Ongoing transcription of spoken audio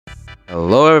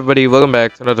Hello everybody, welcome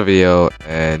back to another video.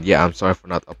 And yeah, I'm sorry for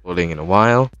not uploading in a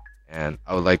while. And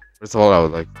first of all, I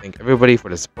would like to thank everybody for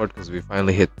the support because we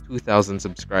finally hit 2,000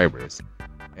 subscribers.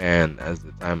 And as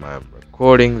the time I'm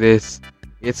recording this,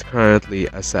 it's currently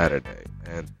a Saturday.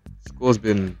 And school's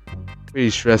been pretty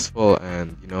stressful,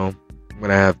 and I'm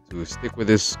gonna have to stick with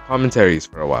this commentaries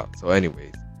for a while. So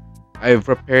anyways, I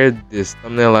prepared this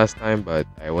thumbnail last time, but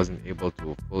I wasn't able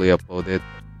to fully upload it.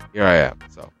 Here I am.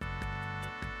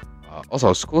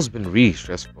 Also, school's been really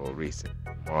stressful recently.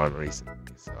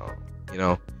 So,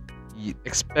 you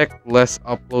expect less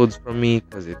uploads from me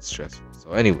because it's stressful.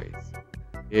 So, anyways,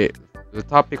 the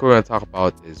topic we're going to talk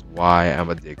about is why I'm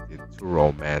addicted to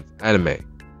romance anime.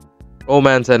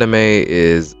 Romance anime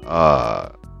is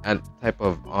a type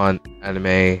of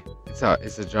anime. It's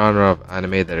a genre of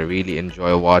anime that I really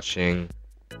enjoy watching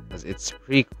because it's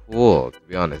pretty cool, to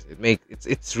be honest.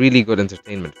 It's really good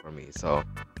entertainment for me. So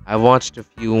I've watched a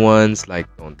few ones like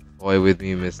Don't Toy With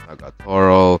Me, Miss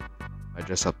Nagatoro, My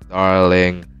Dress Up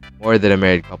Darling, More Than a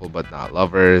Married Couple But Not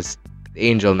Lovers, The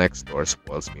Angel Next Door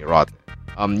Spoils Me Rotten.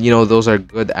 Those are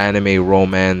good anime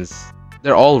romance.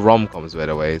 They're all rom-coms, by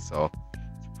the way, so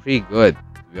it's pretty good,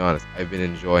 to be honest.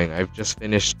 I've just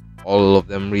finished all of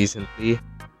them recently.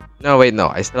 No, wait, no,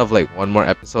 I still have like one more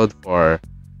episode for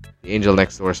The Angel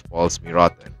Next Door Spoils Me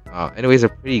Rotten. Anyways, they're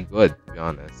pretty good, to be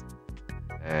honest.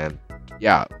 And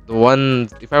yeah, the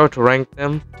ones, if I were to rank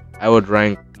them, I would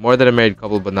rank More Than a Married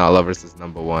Couple But Not Lovers as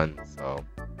number 1. So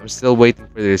I'm still waiting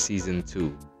for their season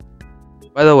 2.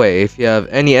 By the way, if you have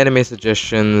any anime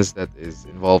suggestions that is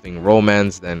involving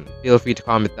romance, then feel free to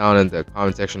comment down in the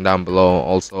comment section down below.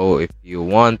 Also, if you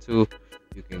want to,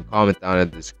 you can comment down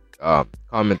in this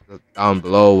comment down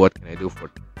below. What can I do for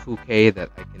 2K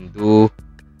that I can do?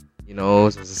 So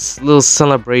it's a little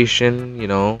celebration.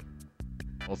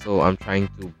 Also, I'm trying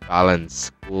to balance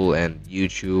school and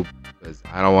YouTube because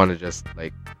I don't want to just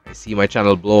I see my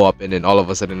channel blow up and then all of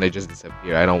a sudden I just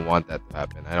disappear. I don't want that to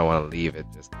happen. I don't want to leave it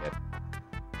just yet.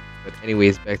 But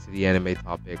anyways, back to the anime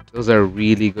topic. Those are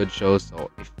really good shows.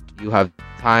 So if you have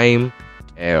time,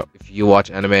 if you watch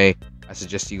anime, I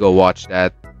suggest you go watch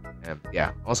that. And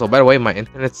yeah. Also, by the way, my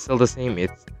internet's still the same.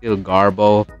 It's still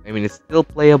Garbo. I mean, it's still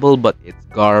playable, but it's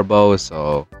Garbo.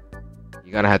 So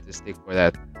you're gonna have to stick with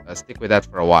that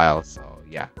for a while. So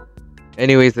yeah.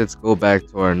 Anyways, let's go back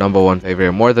to our number 1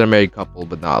 favorite, More Than a Married Couple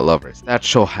But Not Lovers. That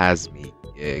show has me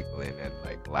giggling and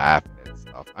laughing and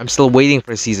stuff. I'm still waiting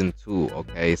for season 2.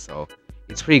 Okay, so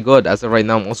it's pretty good. As of right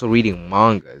now, I'm also reading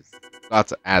mangas. Got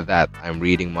to add that I'm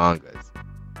reading mangas.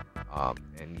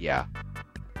 And yeah,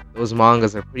 those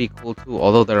mangas are pretty cool too.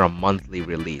 Although they're a monthly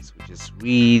release, which is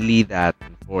really that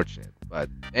unfortunate. But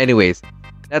anyways,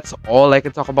 that's all I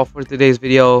can talk about for today's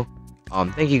video.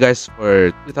 Thank you guys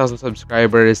for 2,000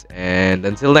 subscribers, and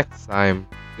until next time,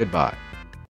 goodbye.